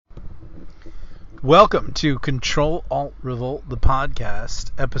Welcome to Control Alt Revolt, the podcast,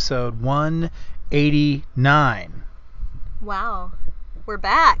 episode 189. Wow, we're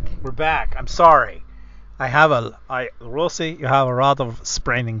back. We're back. I'm sorry. Rosie, you have a lot of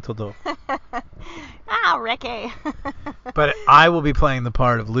spraining to do. Ricky. But I will be playing the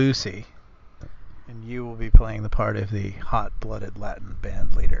part of Lucy, and you will be playing the part of the hot-blooded Latin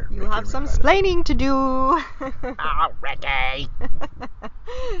band leader. You Ricky have some Ricardo. splaining to do. Ricky.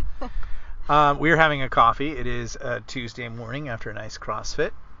 We're having a coffee. It is a Tuesday morning after a nice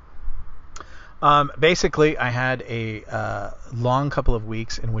CrossFit. Basically, I had a long couple of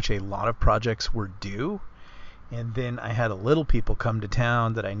weeks in which a lot of projects were due, and then I had a little people come to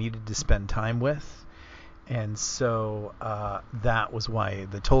town that I needed to spend time with, and so that was why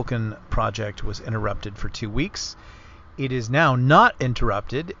the Tolkien project was interrupted for 2 weeks. It is now not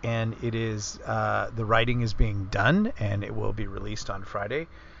interrupted, and it is the writing is being done, and it will be released on Friday.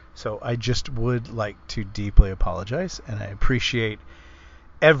 So I just would like to deeply apologize, and I appreciate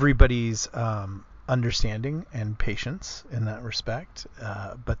everybody's understanding and patience in that respect.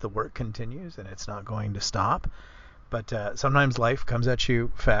 But the work continues, and it's not going to stop. But sometimes life comes at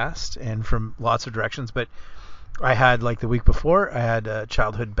you fast and from lots of directions. But I had, like the week before, I had a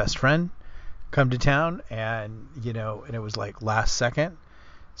childhood best friend come to town, and and it was like last second.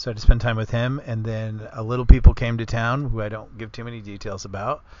 So I had to spend time with him, and then a little people came to town who I don't give too many details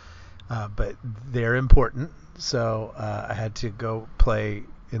about, but they're important. So I had to go play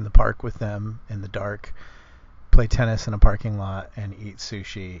in the park with them in the dark, play tennis in a parking lot, and eat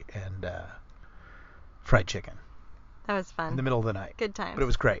sushi and fried chicken. That was fun. In the middle of the night. Good times. But it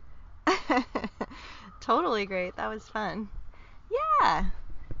was great. Totally great. That was fun. Yeah.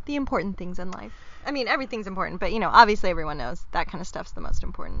 The important things in life. I mean, everything's important, but obviously everyone knows that kind of stuff's the most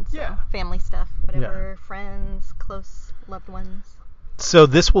important. So Yeah. Family stuff, whatever, friends, close loved ones. So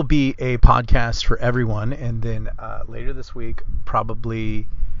this will be a podcast for everyone, and then later this week, probably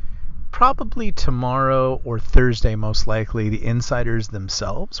tomorrow or Thursday, most likely, the insiders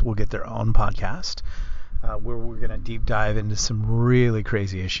themselves will get their own podcast where we're going to deep dive into some really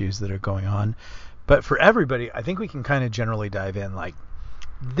crazy issues that are going on. But for everybody, I think we can kind of generally dive in like,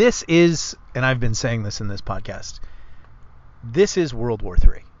 this is, and I've been saying this in this podcast, this is World War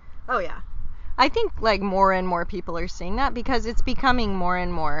III. Oh, yeah. I think, more and more people are seeing that because it's becoming more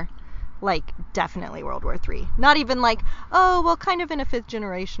and more, definitely World War III. Not even kind of in a fifth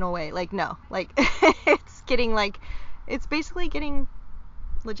generational way. No. It's getting, it's basically getting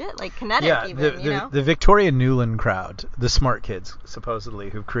legit, kinetic even, The Victoria Nuland crowd, the smart kids, supposedly,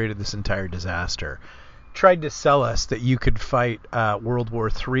 who've created this entire disaster, tried to sell us that you could fight World War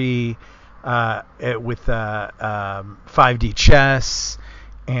III with 5D chess,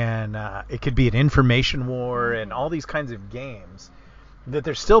 and it could be an information war, and all these kinds of games that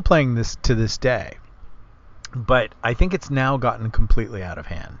they're still playing this to this day. But I think it's now gotten completely out of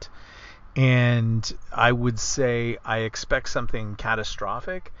hand. And I would say I expect something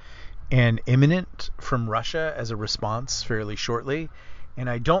catastrophic and imminent from Russia as a response fairly shortly. And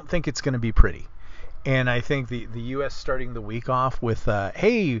I don't think it's going to be pretty. And I think the U.S. starting the week off with,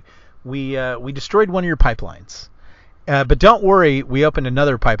 hey, we destroyed one of your pipelines. But don't worry, we opened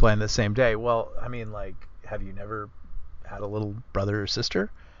another pipeline the same day. Well, I mean, have you never had a little brother or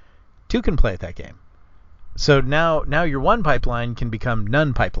sister? Two can play at that game. So now your one pipeline can become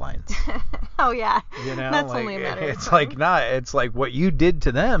none pipelines. Oh, yeah. That's only a matter of time. It's like what you did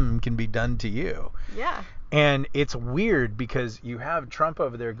to them can be done to you. Yeah. And it's weird because you have Trump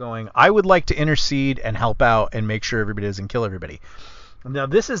over there going, I would like to intercede and help out and make sure everybody doesn't kill everybody. Now,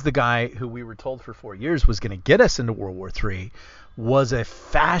 this is the guy who we were told for 4 years was going to get us into World War III, was a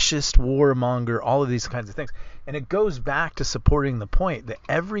fascist warmonger, all of these kinds of things. And it goes back to supporting the point that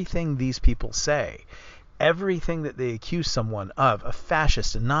everything these people say, everything that they accuse someone of, a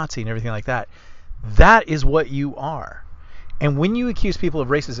fascist, a Nazi, and everything like that, that is what you are. And when you accuse people of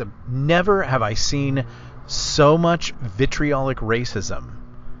racism, never have I seen so much vitriolic racism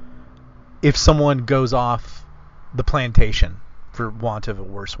if someone goes off the plantation, for want of a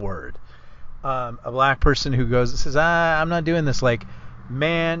worse word. A black person who goes and says, I'm not doing this,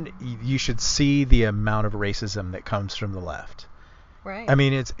 man, you should see the amount of racism that comes from the left. Right. I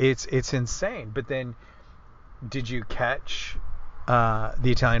mean, it's insane. But then, did you catch the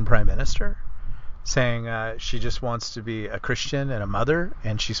Italian Prime Minister saying she just wants to be a Christian and a mother,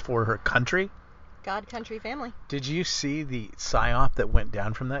 and she's for her country? God, country, family. Did you see the psyop that went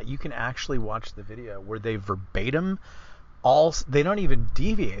down from that? You can actually watch the video where they verbatim they don't even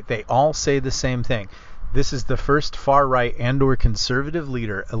deviate. They all say the same thing. This is the first far-right and/or conservative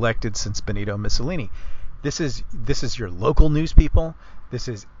leader elected since Benito Mussolini. This is your local news people. This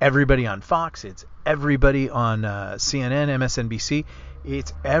is everybody on Fox. It's everybody on CNN, MSNBC.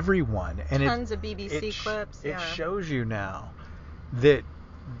 It's everyone. And tons of BBC clips. It shows you now that,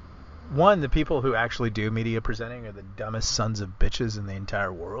 one, the people who actually do media presenting are the dumbest sons of bitches in the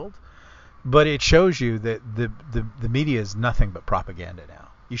entire world. But it shows you that the media is nothing but propaganda now.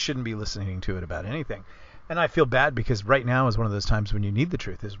 You shouldn't be listening to it about anything. And I feel bad because right now is one of those times when you need the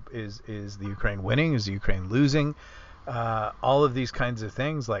truth. Is the Ukraine winning? Is the Ukraine losing? All of these kinds of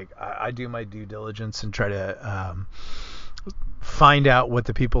things. Like, I do my due diligence and try to find out what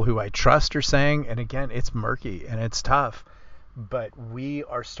the people who I trust are saying. And again, it's murky and it's tough. But we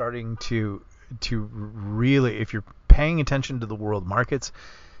are starting to really, if you're paying attention to the world markets,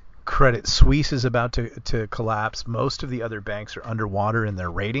 Credit Suisse is about to collapse. Most of the other banks are underwater in their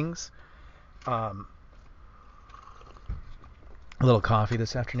ratings. A little coffee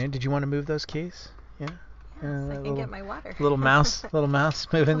this afternoon. Did you want to move those keys? Yeah. Yes, I can get my water. little mouse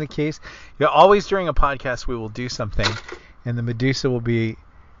moving the keys. Always during a podcast we will do something, and the Medusa will be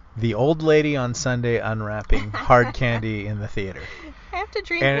the old lady on Sunday unwrapping hard candy in the theater. I have to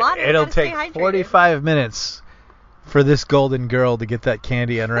drink and water. It'll take 45 minutes for this golden girl to get that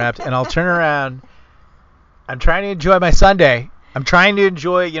candy unwrapped, and I'll turn around. I'm trying to enjoy my Sunday. I'm trying to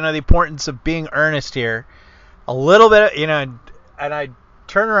enjoy, the importance of being earnest here. A little bit, and I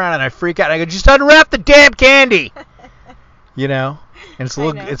turn around and I freak out. And I go, just unwrap the damn candy, And it's a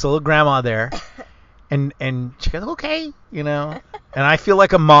little grandma there, and she goes, okay, and I feel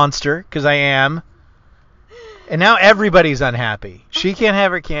like a monster because I am. And now everybody's unhappy. She can't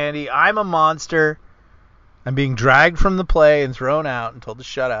have her candy. I'm a monster. I'm being dragged from the play and thrown out and told to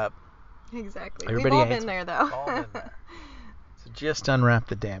shut up. Exactly. Everybody We've all been there, though. All been there. So just unwrap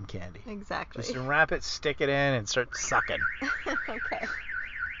the damn candy. Exactly. Just unwrap it, stick it in, and start sucking. Okay.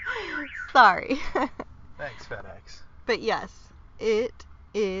 Sorry. Thanks, FedEx. But yes, it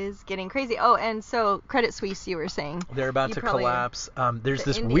is getting crazy. Oh, and so Credit Suisse, you were saying. They're about to collapse. There's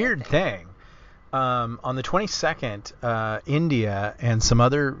this India weird thing. On the 22nd, India and some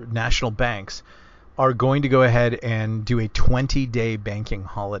other national banks are going to go ahead and do a 20-day banking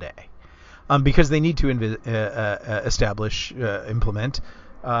holiday because they need to implement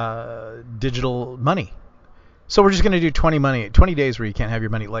digital money. So we're just going to do 20 days where you can't have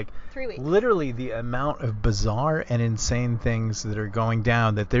your money. Like 3 weeks. Literally the amount of bizarre and insane things that are going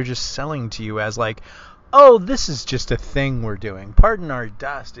down that they're just selling to you as like, oh, this is just a thing we're doing. Pardon our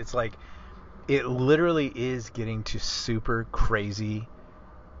dust. It's like it literally is getting to super crazy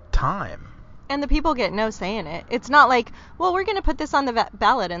time. And the people get no say in it. It's not like, well, we're going to put this on the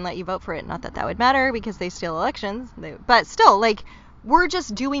ballot and let you vote for it. Not that that would matter because they steal elections. But still, like, we're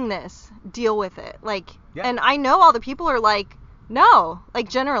just doing this. Deal with it. Like, yeah. And I know all the people are like, no. Like,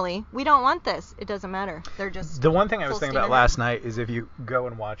 generally, we don't want this. It doesn't matter. They're just the one thing I was thinking about last night is if you go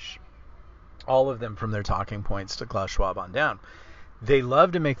and watch all of them from their talking points to Klaus Schwab on down, they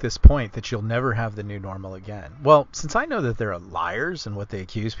love to make this point that you'll never have the new normal again. Well, since I know that they're liars and what they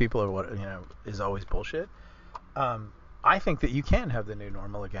accuse people of what is always bullshit, I think that you can have the new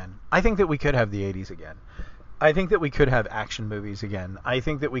normal again. I think that we could have the 80s again. I think that we could have action movies again. I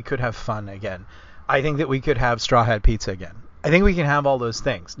think that we could have fun again. I think that we could have Straw Hat Pizza again. I think we can have all those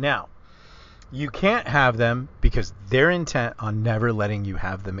things. Now, you can't have them because they're intent on never letting you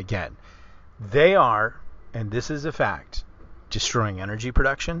have them again. They are, and this is a fact, destroying energy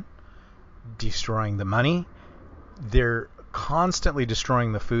production, destroying the money. They're constantly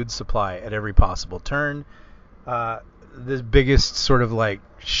destroying the food supply at every possible turn. The biggest sort of like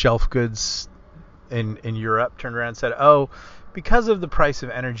shelf goods in Europe turned around and said, "Oh, because of the price of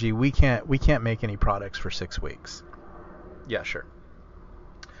energy, we can't make any products for 6 weeks." Yeah, sure.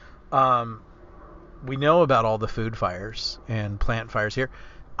 We know about all the food fires and plant fires here.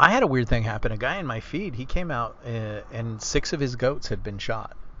 I had a weird thing happen. A guy in my feed, he came out and 6 of his goats had been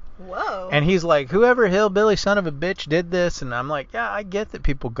shot. Whoa. And he's like, whoever hillbilly son of a bitch did this. And I'm like, yeah, I get that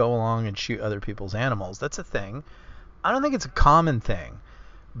people go along and shoot other people's animals. That's a thing. I don't think it's a common thing.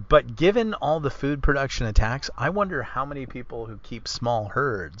 But given all the food production attacks, I wonder how many people who keep small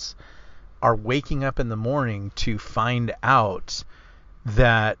herds are waking up in the morning to find out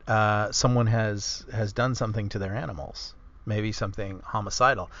that someone has done something to their animals. Maybe something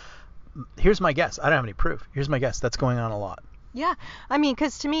homicidal. Here's my guess. I don't have any proof. Here's my guess. That's going on a lot. Yeah. I mean,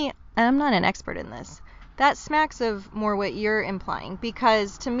 because to me, I'm not an expert in this. That smacks of more what you're implying.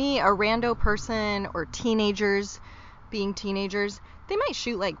 Because to me, a rando person or teenagers being teenagers, they might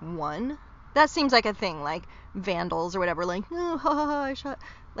shoot like one. That seems like a thing. Like vandals or whatever. Like, oh, ha, ha, ha, I shot.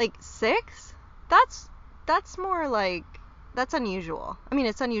 Like 6? That's more like, that's unusual. I mean,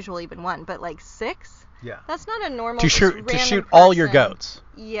 it's unusual even 1. But like 6? Yeah. That's not a normal To just shoot random all your person. goats.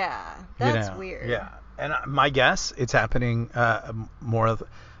 Yeah, that's You know? weird. Yeah. And my guess, it's happening more of.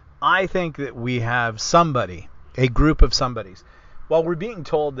 I think that we have somebody, a group of somebodies. While we're being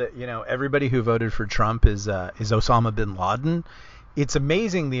told that everybody who voted for Trump is Osama bin Laden, it's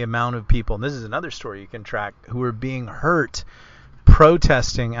amazing the amount of people, and this is another story you can track, who are being hurt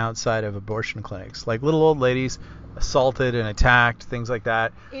protesting outside of abortion clinics, like little old ladies assaulted and attacked, things like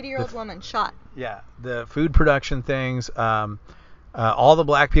that. 80-year-old woman shot. Yeah, the food production things, all the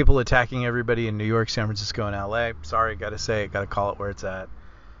black people attacking everybody in New York, San Francisco, and LA. Sorry, gotta say it, gotta call it where it's at.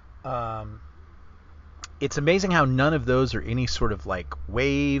 It's amazing how none of those are any sort of like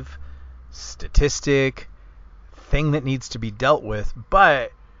wave, statistic, thing that needs to be dealt with.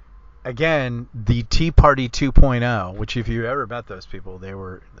 But again, the Tea Party 2.0, which if you ever met those people, they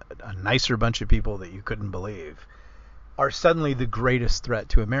were a nicer bunch of people that you couldn't believe, are suddenly the greatest threat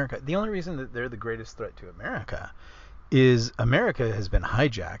to America. The only reason that they're the greatest threat to America is America has been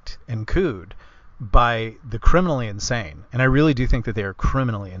hijacked and cooed by the criminally insane. And I really do think that they are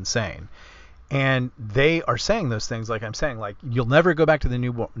criminally insane. And they are saying those things like I'm saying, like, you'll never go back to the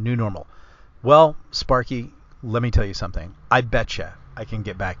new normal. Well, Sparky, let me tell you something. I betcha I can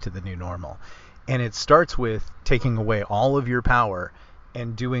get back to the new normal. And it starts with taking away all of your power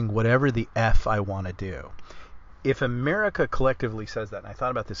and doing whatever the F I want to do. If America collectively says that, and I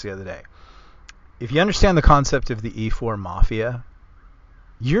thought about this the other day, if you understand the concept of the E4 mafia,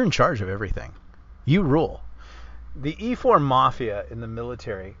 you're in charge of everything. You rule. The E4 mafia in the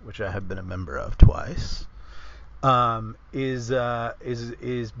military, which I have been a member of twice, is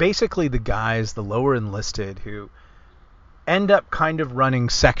basically the guys, the lower enlisted, who end up kind of running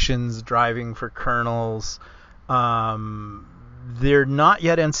sections, driving for colonels. They're not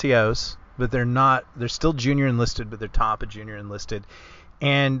yet NCOs, but they're still junior enlisted, but they're top of junior enlisted.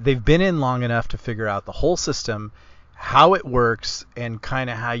 And they've been in long enough to figure out the whole system, how it works, and kind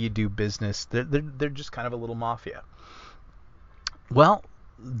of how you do business. They're just kind of a little mafia. Well,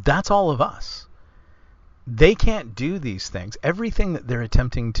 that's all of us. They can't do these things. Everything that they're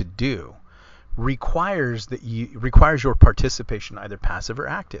attempting to do requires your participation, either passive or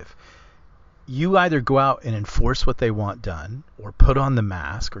active. You either go out and enforce what they want done, or put on the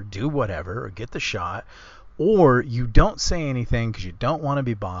mask, or do whatever, or get the shot, or you don't say anything because you don't want to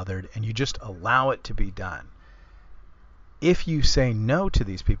be bothered, and you just allow it to be done. If you say no to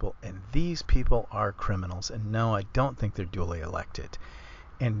these people, and these people are criminals, and no, I don't think they're duly elected,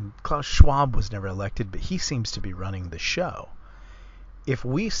 and Klaus Schwab was never elected, but he seems to be running the show. If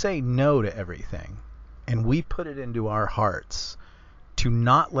we say no to everything, and we put it into our hearts to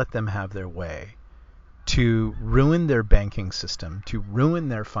not let them have their way, to ruin their banking system, to ruin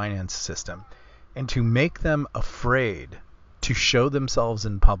their finance system, and to make them afraid to show themselves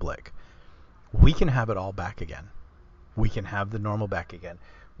in public, we can have it all back again. We can have the normal back again.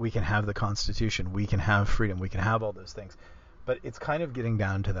 We can have the Constitution. We can have freedom. We can have all those things. But it's kind of getting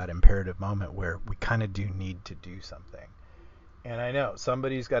down to that imperative moment where we kind of do need to do something. And I know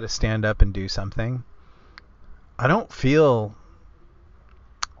somebody's got to stand up and do something. I don't feel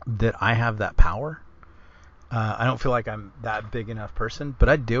that I have that power. I don't feel like I'm that big enough person, but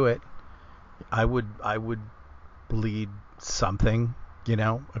I'd do it. I would lead something,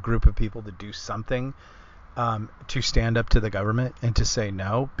 a group of people to do something, to stand up to the government and to say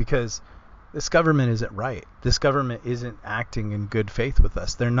no, because this government isn't right. This government isn't acting in good faith with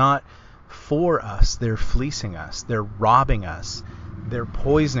us. They're not for us. They're fleecing us. They're robbing us. They're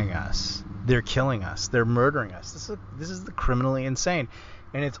poisoning us. They're killing us. They're murdering us. This is the criminally insane,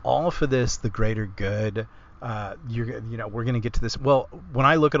 and it's all for the greater good. We're going to get to this. Well, when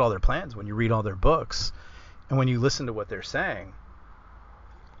I look at all their plans, when you read all their books, and when you listen to what they're saying,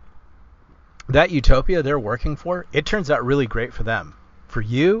 that utopia they're working for, it turns out really great for them. For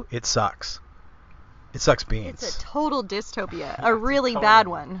you, it sucks. It sucks beans. It's a total dystopia, a really bad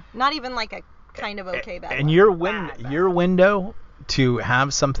one. Not even like a kind of okay bad one. And your window to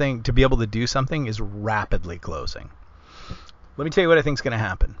have something, to be able to do something, is rapidly closing. Let me tell you what I think is going to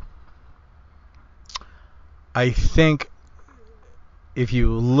happen. I think if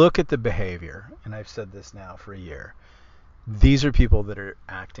you look at the behavior, and I've said this now for a year, these are people that are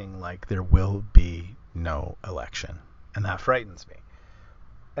acting like there will be no election. And that frightens me.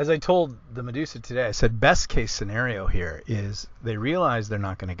 As I told the Medusa today, I said best case scenario here is they realize they're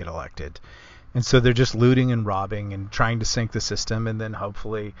not going to get elected. And so they're just looting and robbing and trying to sink the system. And then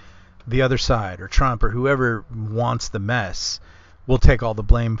hopefully the other side, or Trump, or whoever wants the mess, will take all the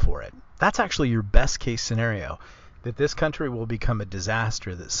blame for it. That's actually your best case scenario, that this country will become a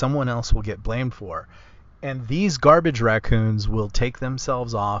disaster that someone else will get blamed for. And these garbage raccoons will take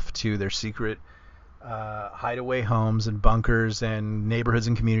themselves off to their secret hideaway homes and bunkers and neighborhoods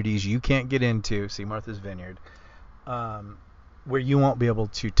and communities you can't get into, see Martha's Vineyard, where you won't be able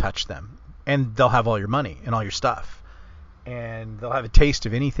to touch them. And they'll have all your money and all your stuff. And they'll have a taste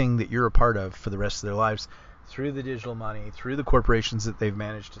of anything that you're a part of for the rest of their lives through the digital money, through the corporations that they've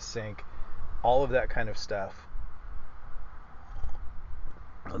managed to sink, all of that kind of stuff.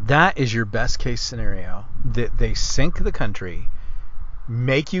 That is your best case scenario, that they sink the country,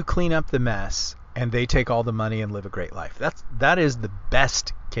 make you clean up the mess, and they take all the money and live a great life. That is the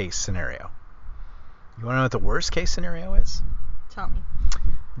best case scenario. You want to know what the worst case scenario is? Tell me.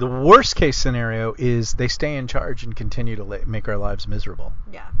 The worst case scenario is they stay in charge and continue to make our lives miserable.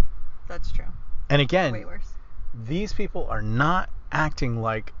 Yeah, that's true. And again, way worse. These people are not acting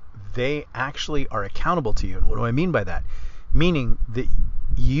like they actually are accountable to you. And what do I mean by that? Meaning that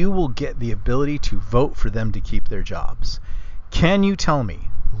you will get the ability to vote for them to keep their jobs. Can you tell me,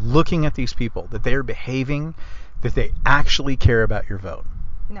 looking at these people, that they are behaving, that they actually care about your vote?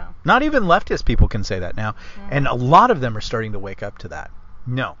 No. Not even leftist people can say that now. Mm-hmm. And a lot of them are starting to wake up to that.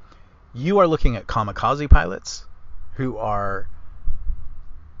 No. You are looking at kamikaze pilots who are,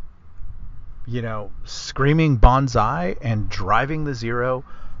 screaming bonsai and driving the Zero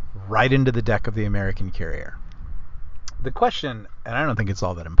right into the deck of the American carrier. The question, and I don't think it's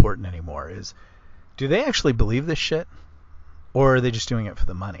all that important anymore, is do they actually believe this shit? Or are they just doing it for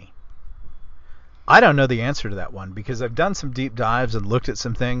the money? I don't know the answer to that one, because I've done some deep dives and looked at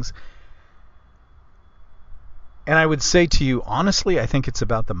some things. And I would say to you, honestly, I think it's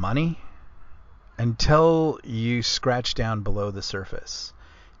about the money until you scratch down below the surface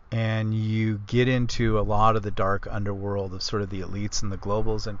and you get into a lot of the dark underworld of sort of the elites and the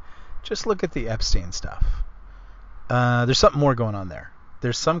globals, and just look at the Epstein stuff. There's something more going on there.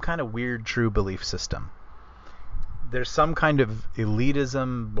 There's some kind of weird true belief system. There's some kind of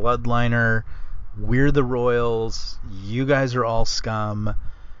elitism, bloodliner. We're the royals. You guys are all scum.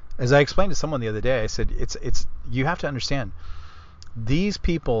 As I explained to someone the other day, I said, it's you have to understand, these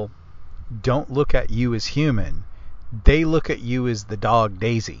people don't look at you as human. They look at you as the dog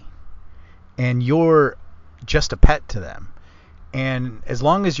Daisy. And you're just a pet to them. And as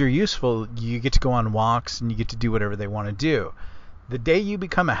long as you're useful, you get to go on walks and you get to do whatever they want to do. The day you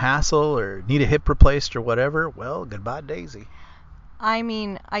become a hassle or need a hip replaced or whatever, well, goodbye, Daisy. I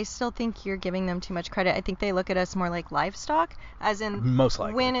mean, I still think you're giving them too much credit. I think they look at us more like livestock, as in most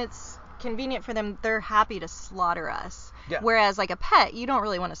likely. When it's convenient for them, they're happy to slaughter us. Yeah. Whereas like a pet, you don't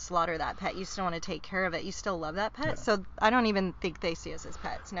really want to slaughter that pet. You still want to take care of it. You still love that pet. Yeah. So I don't even think they see us as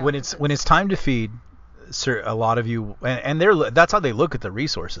pets. No, when it's time to feed, a lot of you, and that's how they look at the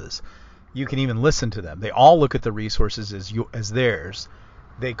resources. You can even listen to them. They all look at the resources as theirs.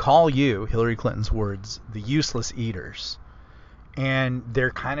 They call you, Hillary Clinton's words, the useless eaters. And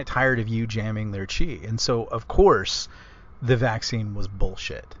they're kind of tired of you jamming their chi. And so, of course, the vaccine was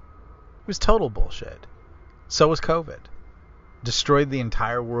bullshit. It was total bullshit. So was COVID. Destroyed the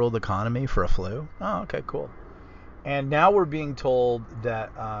entire world economy for a flu. Oh, okay, cool. And now we're being told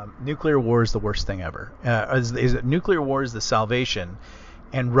that nuclear war is the worst thing ever. Nuclear war is the salvation,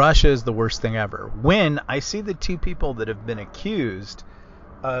 and Russia is the worst thing ever. When I see the two people that have been accused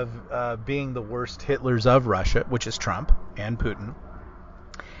of being the worst Hitlers of Russia, which is Trump and Putin,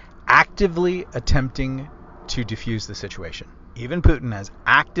 actively attempting to defuse the situation. Even Putin has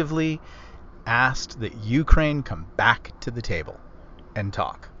actively asked that Ukraine come back to the table and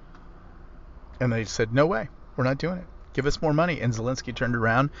talk. And they said, no way, we're not doing it. Give us more money. And Zelensky turned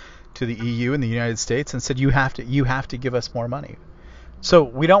around to the EU and the United States and said, you have to give us more money. So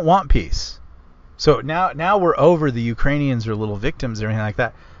we don't want peace. So now we're over the Ukrainians are little victims or anything like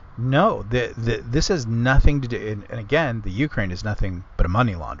that. No, this has nothing to do. And again, the Ukraine is nothing but a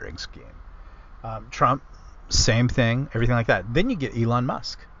money laundering scheme. Trump, same thing, everything like that. Then you get Elon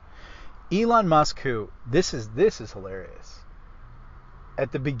Musk. Elon Musk, who this is hilarious.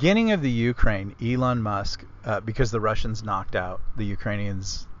 At the beginning of the Ukraine, Elon Musk, because the Russians knocked out the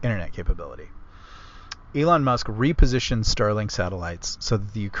Ukrainians' internet capability, Elon Musk repositioned Starlink satellites so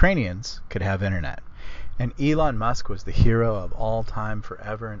that the Ukrainians could have internet. And Elon Musk was the hero of all time,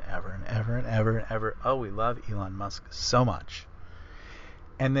 forever and ever and ever and ever and ever. Oh, we love Elon Musk so much.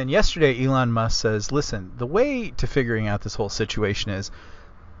 And then yesterday, Elon Musk says, listen, the way to figuring out this whole situation is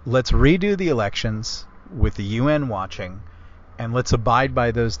let's redo the elections with the UN watching, and let's abide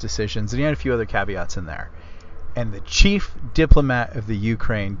by those decisions. And he had a few other caveats in there. And the chief diplomat of the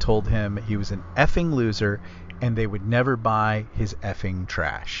Ukraine told him he was an effing loser and they would never buy his effing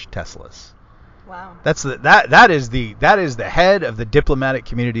trash, Teslas. Wow. That is the head of the diplomatic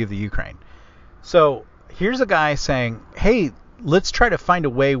community of the Ukraine. So here's a guy saying, hey, let's try to find a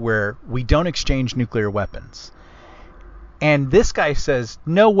way where we don't exchange nuclear weapons. And this guy says,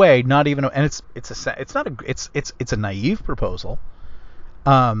 no way, not even. And it's a naive proposal,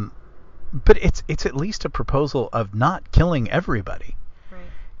 but it's at least a proposal of not killing everybody. Right.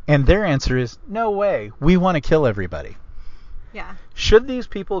 And their answer is, no way, we want to kill everybody. Yeah. Should these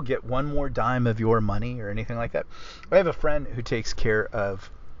people get one more dime of your money or anything like that? I have a friend who takes care of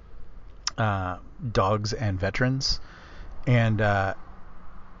dogs and veterans, and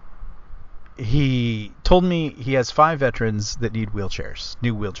he told me he has 5 veterans that need wheelchairs,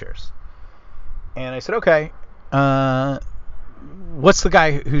 new wheelchairs. And I said, okay, what's the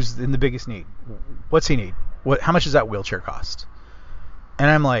guy who's in the biggest need? What's he need? How much does that wheelchair cost? And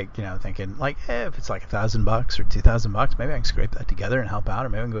I'm like, thinking like, if it's like $1,000 or $2,000, maybe I can scrape that together and help out, or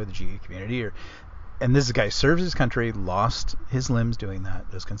maybe I can go to the GE community. And this guy serves his country, lost his limbs doing that,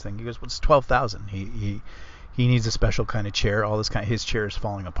 those kinds of things. He goes, well, it's $12,000. He needs a special kind of chair. His chair is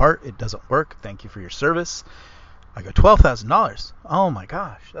falling apart. It doesn't work. Thank you for your service. I go, $12,000. Oh my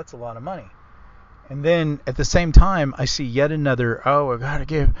gosh, that's a lot of money. And then at the same time, I see yet another, I got to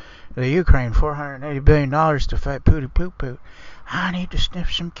give the Ukraine $480 billion to fight Pooty Poot Poot. I need to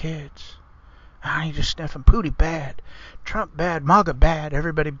sniff some kids. I need to sniff them. Pooty bad. Trump bad. MAGA bad.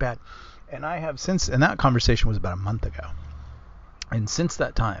 Everybody bad. And I have since, and that conversation was about a month ago. And since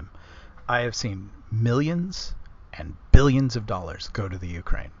that time, I have seen millions and billions of dollars go to the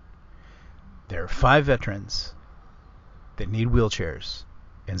Ukraine. There are 5 veterans that need wheelchairs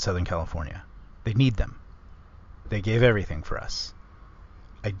in Southern California. They need them. They gave everything for us.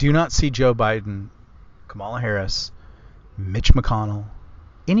 I do not see Joe Biden, Kamala Harris, Mitch McConnell,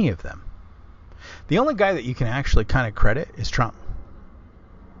 any of them. The only guy that you can actually kind of credit is Trump.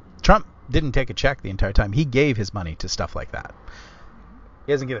 Trump didn't take a check the entire time. He gave his money to stuff like that.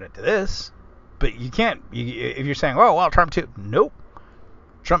 He hasn't given it to this, but you can't, if you're saying, oh, well, Trump too. Nope.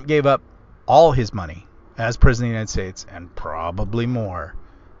 Trump gave up all his money as president of the United States, and probably more,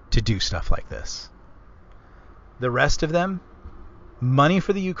 to do stuff like this. The rest of them, money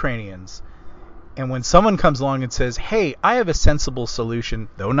for the Ukrainians. And when someone comes along and says, hey, I have a sensible solution,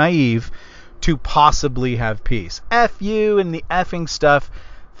 though naive, to possibly have peace. F you and the effing stuff.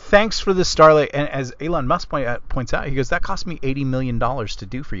 Thanks for the Starlink. And as Elon Musk points out, he goes, that cost me $80 million to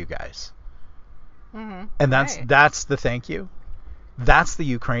do for you guys. Mm-hmm. And that's the thank you. That's the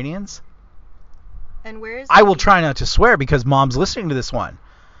Ukrainians. And where is I will try not to swear because Mom's listening to this one.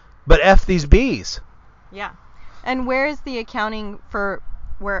 But F these bees. Yeah. And where is the accounting for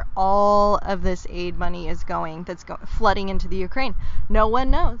where all of this aid money is going that's flooding into the Ukraine? No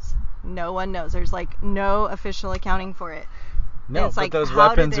one knows. No one knows. There's like no official accounting for it. No, but like, those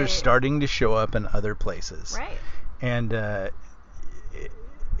weapons are starting to show up in other places. Right. And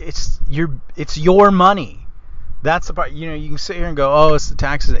it's your money. That's the part. You can sit here and go, oh, it's the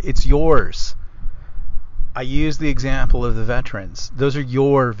taxes. It's yours. I use the example of the veterans. Those are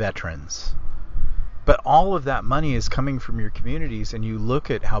your veterans. But all of that money is coming from your communities, and you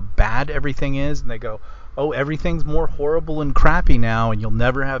look at how bad everything is, and they go, oh, everything's more horrible and crappy now, and you'll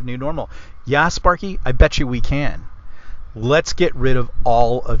never have new normal. Yeah, Sparky, I bet you we can. Let's get rid of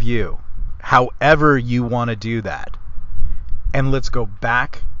all of you, however you want to do that. And let's go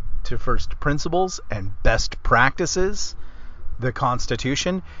back to first principles and best practices, the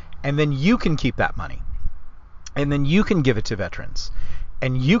Constitution, and then you can keep that money. And then you can give it to veterans.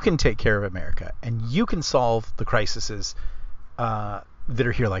 And you can take care of America. And you can solve the crises that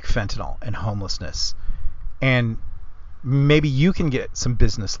are here, like fentanyl and homelessness. And maybe you can get some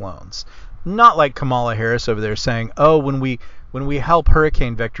business loans. Not like Kamala Harris over there saying, oh, when we help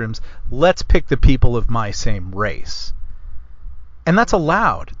hurricane victims, let's pick the people of my same race. And that's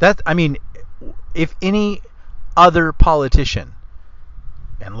allowed. If any other politician,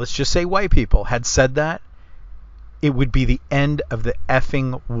 and let's just say white people, had said that, it would be the end of the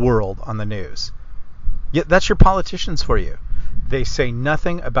effing world on the news. Yet that's your politicians for you. They say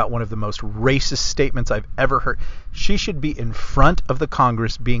nothing about one of the most racist statements I've ever heard. She should be in front of the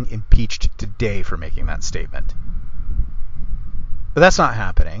Congress being impeached today for making that statement. But that's not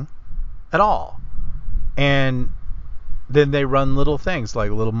happening at all. And then they run little things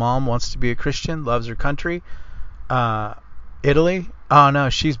like little mom wants to be a Christian, loves her country. Italy? Oh no,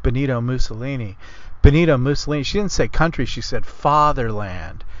 she's Benito Mussolini. Benito Mussolini, she didn't say country, she said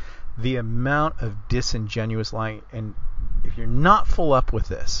fatherland. The amount of disingenuous lying, and if you're not full up with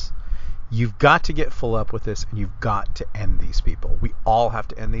this, you've got to get full up with this, and you've got to end these people. We all have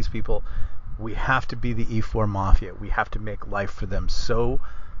to end these people. We have to be the E4 mafia. We have to make life for them so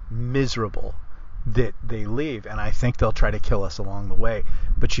miserable that they leave, and I think they'll try to kill us along the way.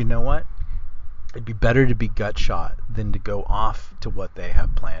 But you know what? It'd be better to be gut shot than to go off to what they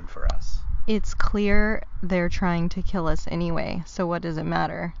have planned for us. It's clear they're trying to kill us anyway, so what does it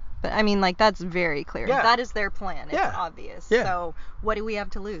matter? But I mean, like, that's very clear. Yeah. That is their plan. It's Yeah. obvious. Yeah. So what do we have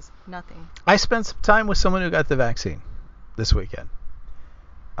to lose? Nothing. I spent some time with someone who got the vaccine this weekend.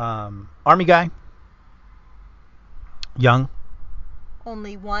 Army guy. Young.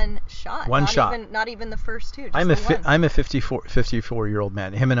 Only one shot. One shot. Not even the first two. Just I'm the one. a 54-year-old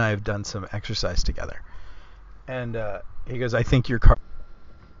man. Him and I have done some exercise together. And he goes, I think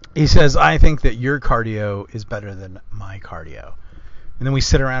he says, I think that your cardio is better than my cardio. And then we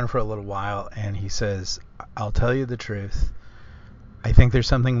sit around for a little while, and he says, I'll tell you the truth. I think there's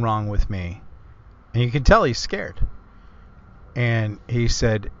something wrong with me. And you can tell he's scared. And he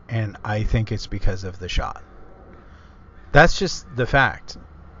said, and I think it's because of the shot. That's just the fact.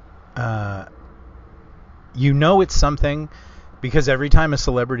 You know it's something, because every time a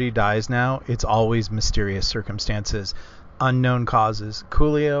celebrity dies now, it's always mysterious circumstances, unknown causes.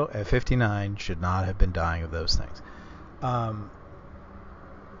 Coolio at 59 should not have been dying of those things.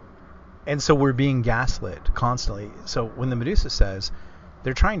 And so we're being gaslit constantly. So when the Medusa says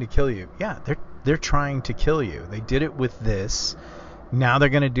they're trying to kill you, yeah, they're trying to kill you. They did it with this. Now they're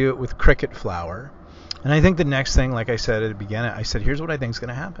going to do it with cricket flour. And I think the next thing, like I said at the beginning, I said, here's what I think is going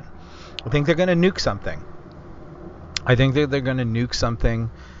to happen. I think they're going to nuke something. I think that they're going to nuke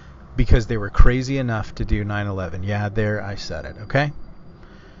something because they were crazy enough to do 9/11. Yeah, there, I said it, okay?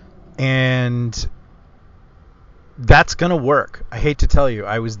 And that's going to work. I hate to tell you,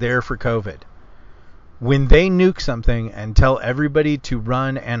 I was there for COVID. When they nuke something and tell everybody to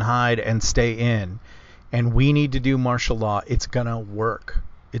run and hide and stay in, and we need to do martial law, it's going to work.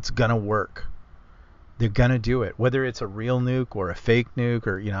 It's going to work. They're going to do it. Whether it's a real nuke or a fake nuke,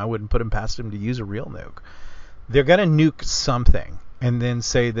 or, I wouldn't put them past them to use a real nuke. They're going to nuke something and then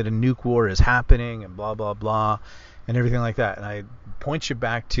say that a nuke war is happening and blah, blah, blah, and everything like that. And I point you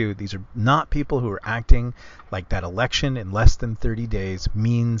back to, these are not people who are acting like that election in less than 30 days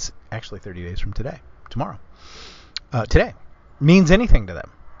means, actually 30 days from tomorrow, today, means anything to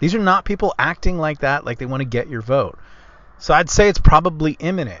them. These are not people acting like that, like they want to get your vote. So I'd say it's probably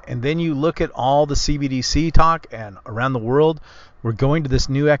imminent. And then you look at all the CBDC talk, and around the world, we're going to this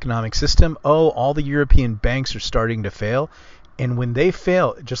new economic system. Oh, all the European banks are starting to fail. And when they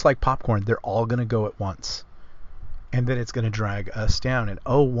fail, just like popcorn, they're all going to go at once. And then it's going to drag us down. And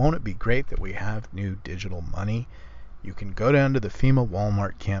oh, won't it be great that we have new digital money? You can go down to the FEMA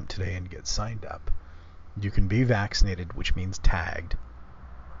Walmart camp today and get signed up. You can be vaccinated, which means tagged.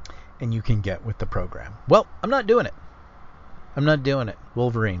 And you can get with the program. Well, I'm not doing it. I'm not doing it.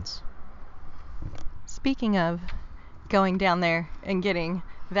 Wolverines. Speaking of going down there and getting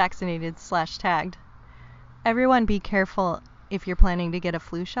vaccinated/tagged, everyone be careful if you're planning to get a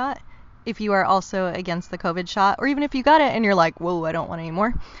flu shot. If you are also against the COVID shot, or even if you got it and you're like, whoa, I don't want any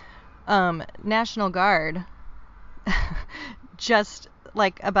more. National Guard, just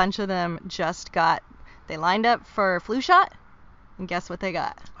like a bunch of them they lined up for a flu shot. And guess what they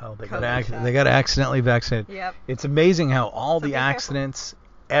got? Oh, they got accidentally vaccinated. Yep. It's amazing how all the accidents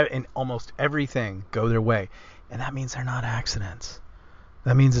and almost everything go their way. And that means they're not accidents.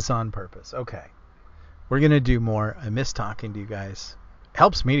 That means it's on purpose. Okay. We're going to do more. I miss talking to you guys. It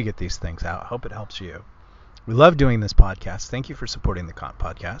helps me to get these things out. I hope it helps you. We love doing this podcast. Thank you for supporting the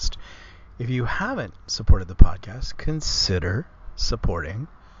podcast. If you haven't supported the podcast, consider supporting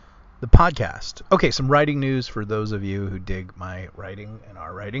the podcast. Okay, some writing news for those of you who dig my writing and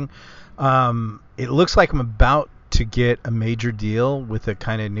our writing. It looks like I'm about to get a major deal with a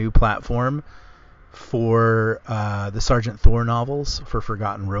kind of new platform for the Sergeant Thor novels for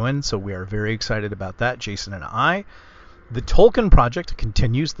Forgotten Ruin. So we are very excited about that, Jason and I. The Tolkien Project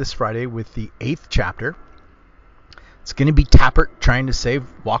continues this Friday with the 8th chapter. It's going to be Tappert trying to save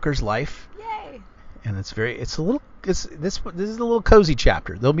Walker's life. Yay! And this is a little cozy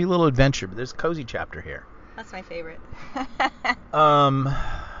chapter. There'll be a little adventure, but there's a cozy chapter here. That's my favorite.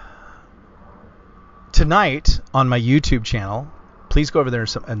 Tonight on my YouTube channel, please go over there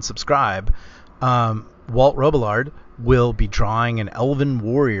and subscribe. Walt Robillard will be drawing an elven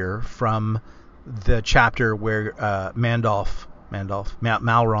warrior from the chapter where Malrond,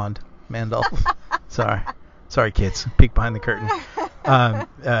 sorry kids, peek behind the curtain,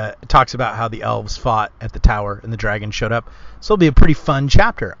 talks about how the elves fought at the tower and the dragon showed up. So it'll be a pretty fun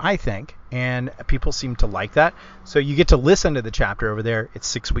chapter, I think, and people seem to like that. So you get to listen to the chapter over there. It's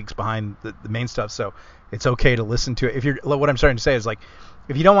 6 weeks behind the main stuff, so it's okay to listen to it. What I'm starting to say is, like,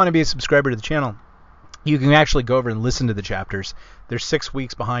 if you don't want to be a subscriber to the channel, you can actually go over and listen to the chapters. They're 6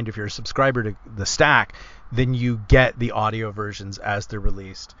 weeks behind. If you're a subscriber to the stack, then you get the audio versions as they're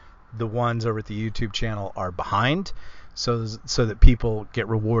released. The ones over at the YouTube channel are behind, so that people get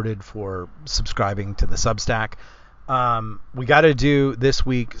rewarded for subscribing to the Substack. We got to do this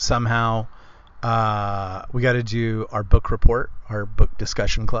week somehow. We got to do our book report, our book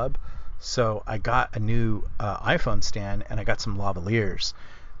discussion club. So I got a new iPhone stand, and I got some lavaliers.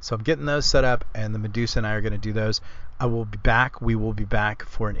 So I'm getting those set up, and the Medusa and I are going to do those. I will be back. We will be back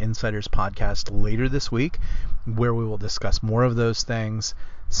for an Insiders podcast later this week, where we will discuss more of those things.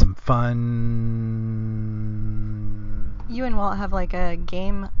 Some fun. You and Walt have like a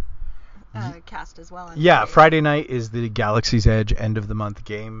game cast as well. Yeah, Friday night is the Galaxy's Edge end of the month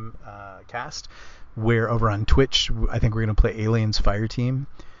game cast. Where over on Twitch, I think we're going to play Aliens Fireteam.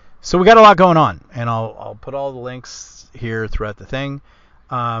 So we got a lot going on, and I'll put all the links here throughout the thing.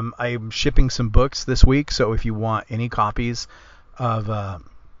 I'm shipping some books this week, so if you want any copies of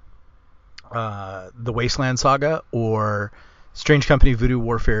the Wasteland Saga or Strange Company Voodoo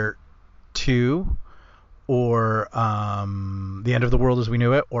Warfare 2 or The End of the World as We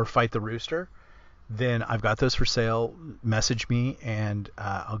Knew It or Fight the Rooster, then I've got those for sale. Message me, and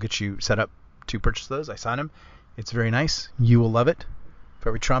I'll get you set up to purchase those. I sign them. It's very nice. You will love it. If I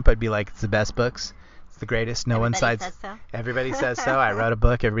were Trump, I'd be like, it's the best books. It's the greatest. Everybody says so. Everybody says so. I wrote a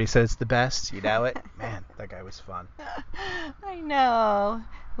book. Everybody says it's the best. You know it. Man, that guy was fun. I know.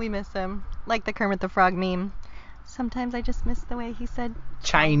 We miss him. Like the Kermit the Frog meme. Sometimes I just miss the way he said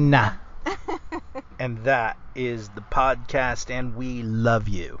China. And that is the podcast, and we love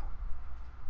you.